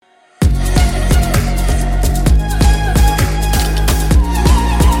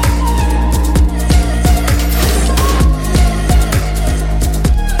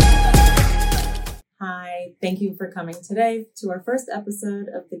you for coming today to our first episode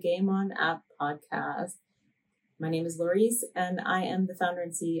of the TheGameOn app podcast. My name is Laurice, and I am the founder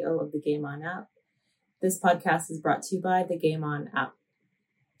and CEO of the TheGameOn app. This podcast is brought to you by the TheGameOn app.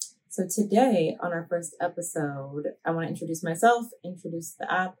 So today, on our first episode, I want to introduce myself, introduce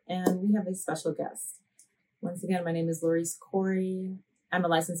the app, and we have a special guest. Once again, my name is Laurice Corey. I'm a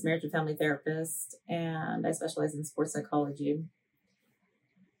licensed marriage and family therapist, and I specialize in sports psychology.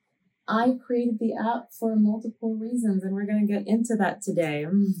 I created the app for multiple reasons, and we're going to get into that today.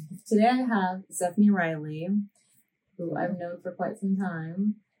 Today I have Stephanie Riley, who I've known for quite some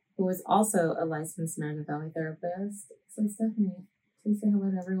time, who is also a licensed marriage and family therapist. So Stephanie, please say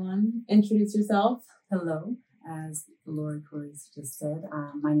hello to everyone. Introduce yourself. Hello. As Lori Corey just said,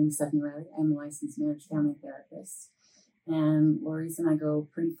 my name is Stephanie Riley. I'm a licensed marriage family therapist. And Laurice and I go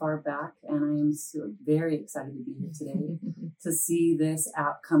pretty far back, and I am so very excited to be here today. To see this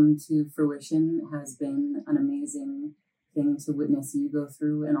app come to fruition has been an amazing thing to witness you go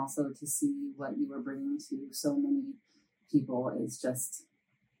through, and also to see what you are bringing to so many people is just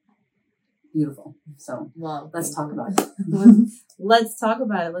beautiful. So let's talk about it. Let's talk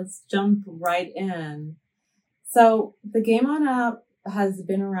about it. Let's jump right in. So the TheGameOn app has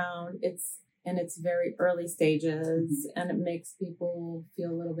been around. It's in its very early stages, and it makes people feel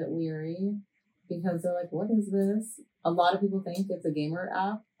a little bit weary because they're like, what is this? A lot of people think it's a gamer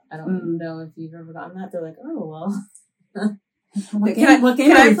app. I don't know if you've ever gotten that. They're like, oh, well. What game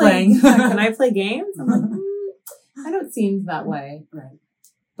are you playing? Can I play games? I'm like, I don't seem that way. Right.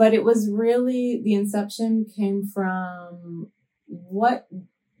 But it was really, the inception came from what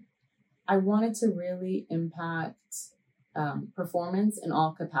I wanted to really impact performance in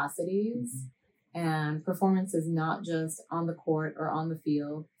all capacities. And performance is not just on the court or on the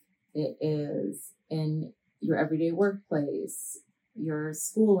field. It is in your everyday workplace, your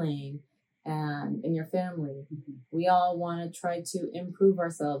schooling, and in your family. We all want to try to improve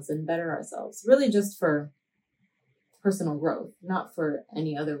ourselves and better ourselves, really just for personal growth, not for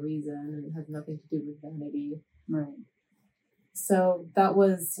any other reason. It has nothing to do with vanity. Right. So that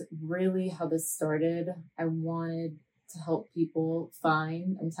was really how this started. I wanted to help people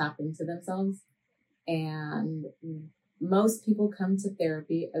find and tap into themselves. And most people come to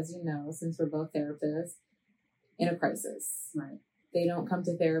therapy, as you know, since we're both therapists, in a crisis. Right. They don't come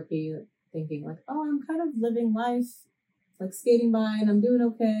to therapy thinking like, oh, I'm kind of living life, like skating by and I'm doing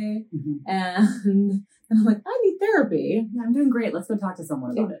okay. And I'm like, I need therapy. Yeah, I'm doing great. Let's go talk to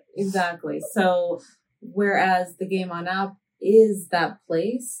someone about it. Exactly. So whereas the TheGameOn app is that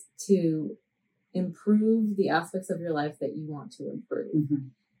place to improve the aspects of your life that you want to improve.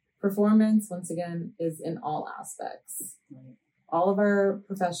 Performance, once again, is in all aspects. Right. All of our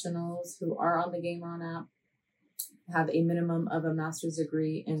professionals who are on the TheGameOn app have a minimum of a master's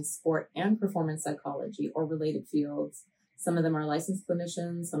degree in sport and performance psychology or related fields. Some of them are licensed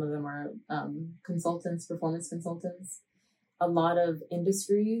clinicians. Some of them are consultants, performance consultants. A lot of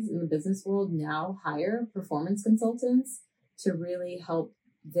industries in the business world now hire performance consultants to really help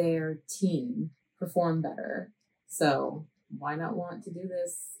their team perform better. So why not want to do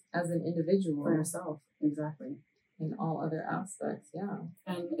this as an individual? For yourself. Exactly. In all other aspects. Yeah.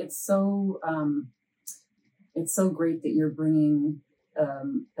 And it's so great that you're bringing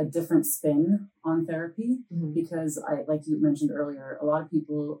a different spin on therapy, because like you mentioned earlier, a lot of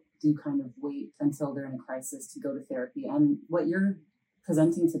people do kind of wait until they're in a crisis to go to therapy. And what you're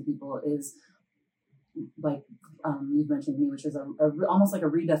presenting to people is like you've mentioned to me, which is almost like a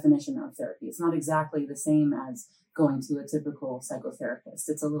redefinition of therapy. It's not exactly the same as going to a typical psychotherapist.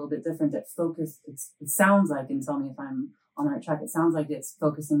 It's a little bit different. It sounds like, and tell me if I'm on the right track, it sounds like it's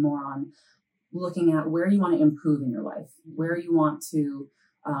focusing more on looking at where you want to improve in your life, where you want to,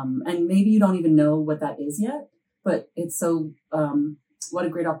 and maybe you don't even know what that is yet, but it's so, what a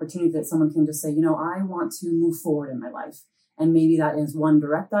great opportunity that someone can just say, I want to move forward in my life. And maybe that is one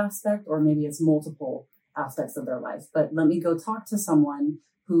direct aspect, or maybe it's multiple aspects of their life. But let me go talk to someone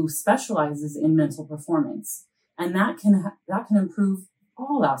who specializes in mental performance. And that can improve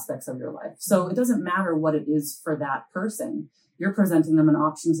all aspects of your life. So it doesn't matter what it is for that person. You're presenting them an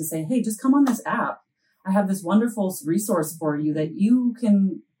option to say, hey, just come on this app. I have this wonderful resource for you that you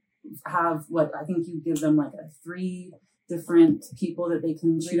can have I think you give them like 3 different people that they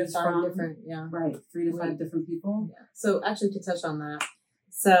can choose from. Right. 3 to 5 different people. Yeah. So actually, to touch on that.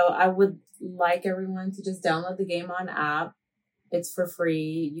 So I would like everyone to just download the TheGameOn app. It's for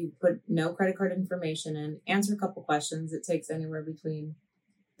free. You put no credit card information in, answer a couple questions. It takes anywhere between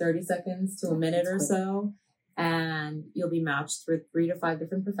 30 seconds to a minute or so. And you'll be matched with 3 to 5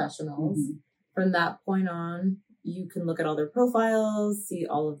 different professionals. From that point on, you can look at all their profiles, see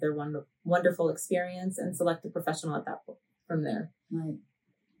all of their wonderful experience, and select a professional at that point from there. Right.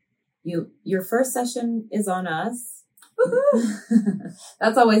 Your first session is on us.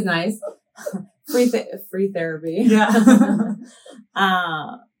 That's always nice. Free therapy. Yeah.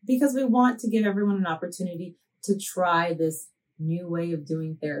 Because we want to give everyone an opportunity to try this new way of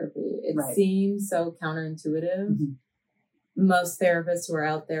doing therapy. It seems so counterintuitive. Mm-hmm. Most therapists who are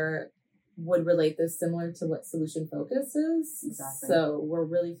out there would relate this similar to what solution focus is. Exactly. So we're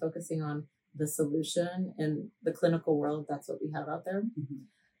really focusing on the solution in the clinical world. That's what we have out there. Mm-hmm.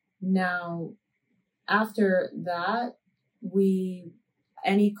 Now, after that,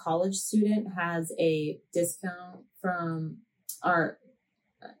 any college student has a discount from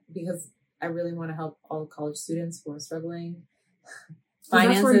because I really want to help all college students who are struggling.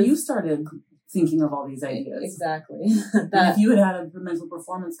 That's where you started thinking of all these ideas. Exactly. And if you had a mental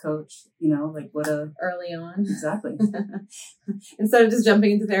performance coach, early on. Exactly. Instead of just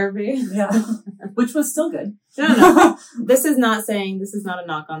jumping into therapy. Yeah. Which was still good. No. This is not a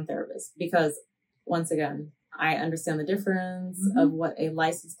knock on therapists, because once again, I understand the difference of what a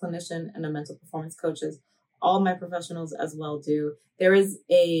licensed clinician and a mental performance coach is. All my professionals as well do. There is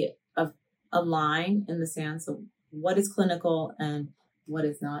a line in the sand. So what is clinical and what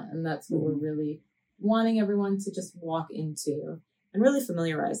is not? And that's what we're really wanting everyone to just walk into and really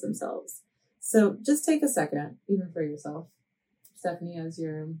familiarize themselves. So just take a second, even for yourself, Stephanie, as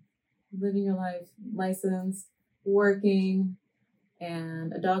you're living your life, licensed, working,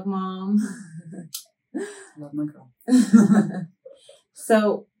 and a dog mom. Love my girl.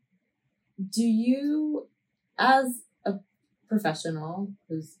 So do you, as a professional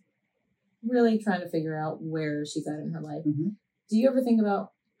who's really trying to figure out where she's at in her life, do you ever think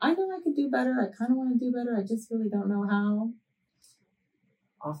about, I know I could do better, I kind of want to do better, I just really don't know how?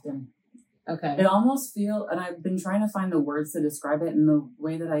 Often. Okay. It almost feels, and I've been trying to find the words to describe it, and the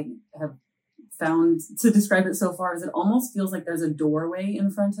way that I have found to describe it so far is it almost feels like there's a doorway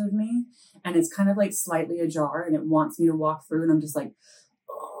in front of me, and it's kind of like slightly ajar, and it wants me to walk through, and I'm just like,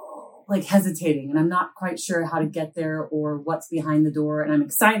 hesitating, and I'm not quite sure how to get there or what's behind the door, and I'm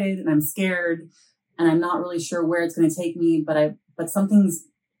excited and I'm scared, and I'm not really sure where it's going to take me, but something's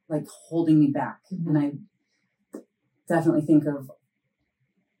like holding me back. And I definitely think of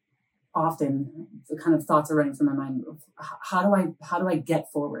often the kind of thoughts are running through my mind of how do I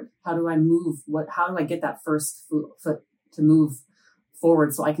get forward? How do I move? How do I get that first foot to move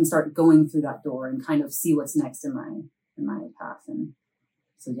forward so I can start going through that door and kind of see what's next in my path? And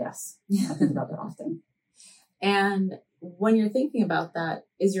so, yes, I think about that often. And when you're thinking about that,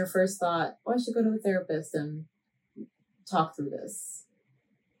 is your first thought, I should go to a therapist and talk through this?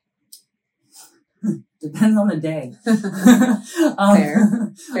 Depends on the day.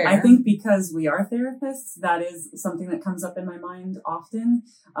 Fair. I think because we are therapists, that is something that comes up in my mind often,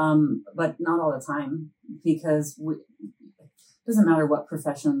 but not all the time, because it doesn't matter what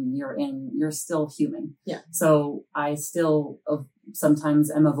profession you're in, you're still human. Yeah. So I still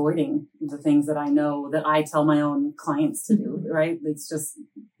sometimes am avoiding the things that I know that I tell my own clients to do, right? It's just,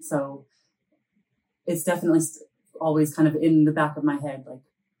 so it's definitely always kind of in the back of my head,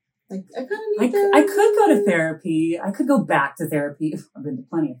 like I kind of need I could go to therapy. I could go back to therapy. I've been to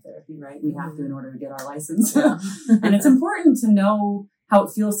plenty of therapy, right? We have to in order to get our license. Yeah. And it's important to know how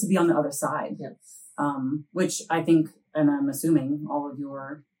it feels to be on the other side. Yes. Which I think, and I'm assuming all of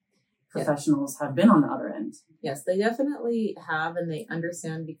your professionals have been on the other end. Yes, they definitely have, and they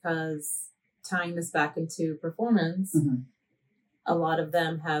understand, because tying this back into performance, a lot of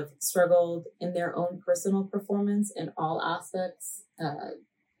them have struggled in their own personal performance in all aspects.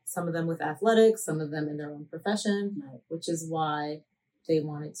 Some of them with athletics, some of them in their own profession, which is why they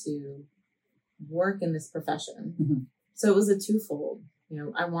wanted to work in this profession. So it was a twofold.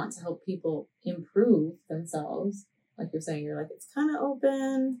 I want to help people improve themselves. Like you're saying, you're like, it's kind of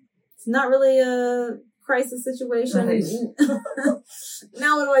open. It's not really a crisis situation. Right.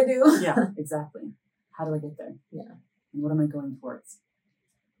 Now what do I do? Yeah, exactly. How do I get there? Yeah. And what am I going towards?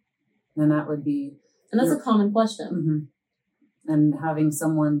 And that would be... And that's a common question. And having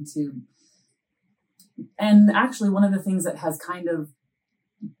someone to... And actually, one of the things that has kind of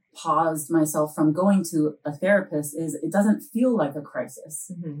paused myself from going to a therapist is it doesn't feel like a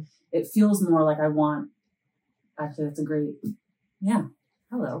crisis. It feels more like I want... Actually, that's a great... Yeah.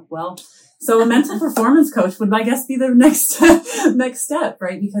 Hello. Well, so a mental performance coach would, I guess, be the next step,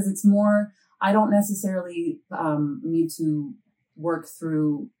 right? Because it's more, I don't necessarily need to work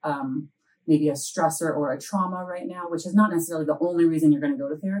through maybe a stressor or a trauma right now, which is not necessarily the only reason you're going to go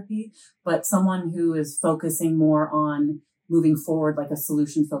to therapy, but someone who is focusing more on moving forward like a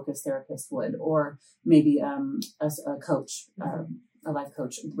solution focused therapist would, or maybe a coach, a life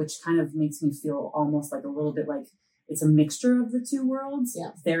coach, which kind of makes me feel almost like a little bit like it's a mixture of the two worlds.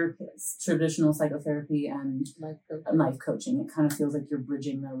 Yeah. Therapists, traditional psychotherapy and life coaching. It kind of feels like you're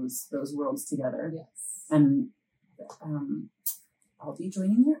bridging those worlds together. Yes. And I'll be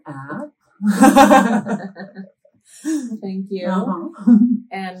joining your app. Thank you. Uh-huh.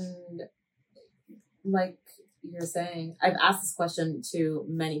 And like you're saying, I've asked this question to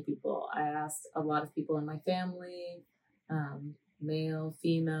many people. I asked a lot of people in my family, male,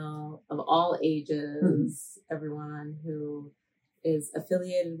 female, of all ages, everyone who is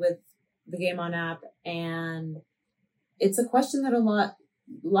affiliated with the TheGameOn app. And it's a question that a lot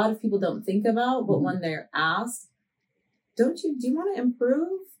of people don't think about, but when they're asked, do you want to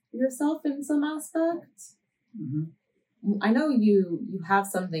improve yourself in some aspect? I know you have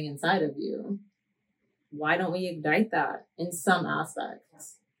something inside of you. Why don't we ignite that in some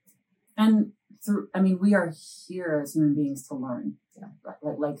aspects? And we are here as human beings to learn. Yeah.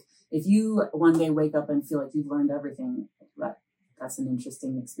 Like if you one day wake up and feel like you've learned everything, that's an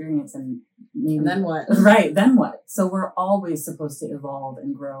interesting experience. And then what? Right. Then what? So we're always supposed to evolve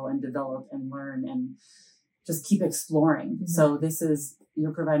and grow and develop and learn and just keep exploring. So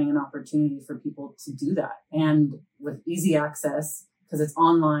you're providing an opportunity for people to do that. And with easy access, because it's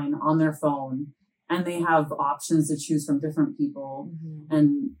online on their phone, and they have options to choose from different people.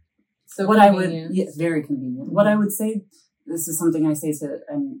 And so what very convenient. What I would say, this is something I say to,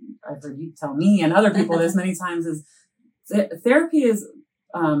 and I've heard you tell me and other people this many times, is therapy is,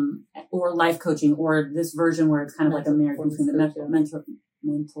 or life coaching, or this version where it's kind of like a marriage between the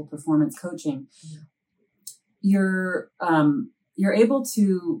mental performance coaching. You're able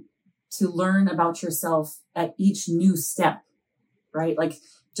to learn about yourself at each new step, right? Like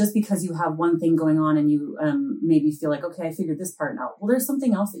just because you have one thing going on and you maybe feel like, okay, I figured this part out. Well, there's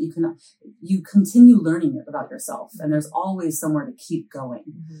something else that you continue learning about yourself, and there's always somewhere to keep going.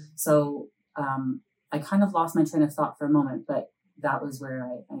 So I kind of lost my train of thought for a moment, but that was where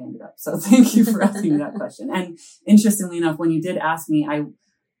I ended up. So thank you for asking me that question. And interestingly enough, when you did ask me, I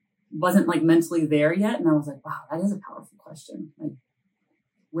wasn't like mentally there yet. And I was like, wow, that is a powerful question. Like,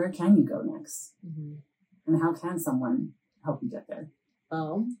 where can you go next? And how can someone help you get there?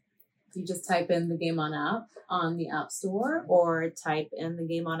 Well, you just type in the TheGameOn app on the App Store, or type in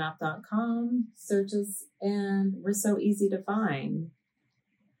thegameonapp.com, search us, and we're so easy to find.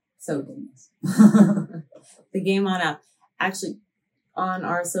 So the TheGameOn app, actually on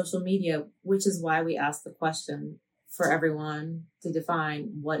our social media, which is why we asked the question for everyone to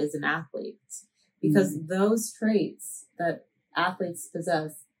define what is an athlete, because those traits that athletes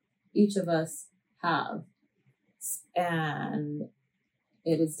possess, each of us have, and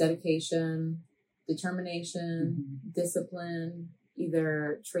it is dedication, determination, discipline,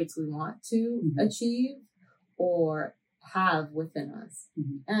 either traits we want to achieve or have within us,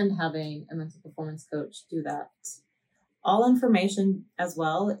 and having a mental performance coach do that. All information as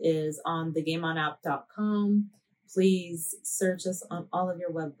well is on thegameonapp.com. Please search us on all of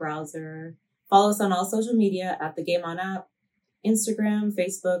your web browser. Follow us on all social media at the TheGameOn app, Instagram,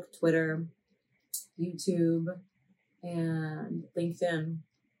 Facebook, Twitter, YouTube, and LinkedIn.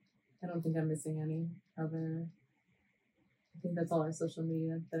 I don't think I'm missing any other. I think that's all our social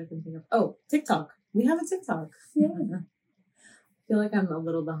media that I can think of. Oh, TikTok. We have a TikTok. Yeah. I feel like I'm a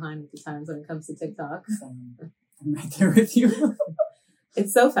little behind with the times when it comes to TikTok. I'm right there with you.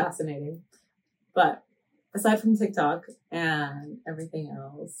 It's so fascinating. But aside from TikTok and everything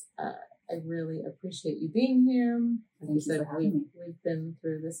else, I really appreciate you being here. Like you said, we've been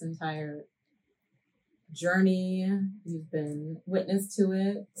through this entire journey. You've been witness to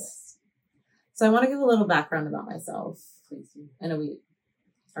it. So I want to give a little background about myself. Please do. I know we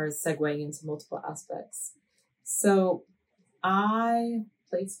are segueing into multiple aspects. So I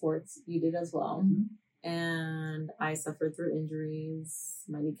played sports. You did as well. And I suffered through injuries.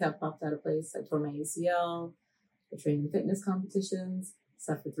 My kneecap popped out of place. I tore my ACL. I trained in fitness competitions.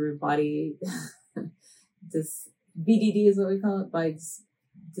 Suffered through body BDD is what we call it, body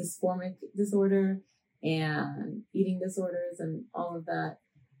dysphoric disorder and eating disorders and all of that.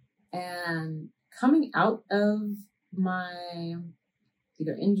 And coming out of my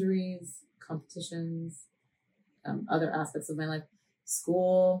either injuries, competitions, other aspects of my life,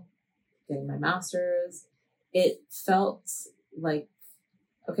 school, getting my master's, it felt like,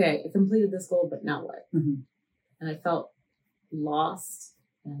 okay, I completed this goal, but now what? And I felt lost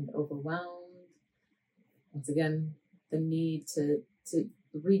and overwhelmed. Once again, the need to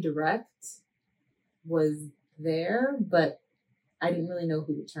redirect was there, but I didn't really know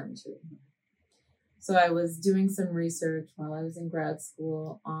who to turn to. So I was doing some research while I was in grad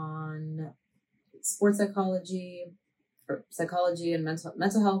school on sports psychology or psychology and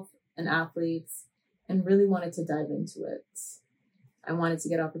mental health and athletes, and really wanted to dive into it. I wanted to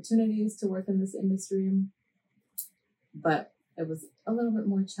get opportunities to work in this industry, but it was a little bit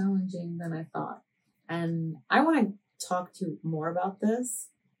more challenging than I thought. And I want to talk to you more about this.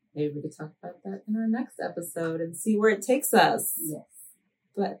 Maybe we could talk about that in our next episode and see where it takes us. Yes.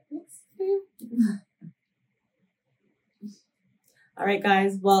 But all right,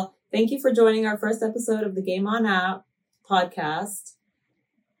 guys. Well, thank you for joining our first episode of the TheGameOn app podcast.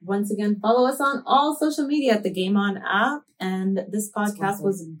 Once again, follow us on all social media at the TheGameOn app. And this podcast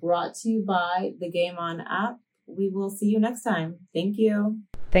was brought to you by the TheGameOn app. We will see you next time. Thank you.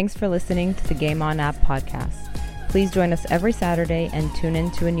 Thanks for listening to the TheGameOn app podcast. Please join us every Saturday and tune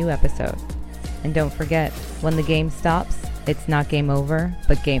in to a new episode. And don't forget, when the game stops, it's not game over,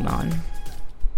 but game on.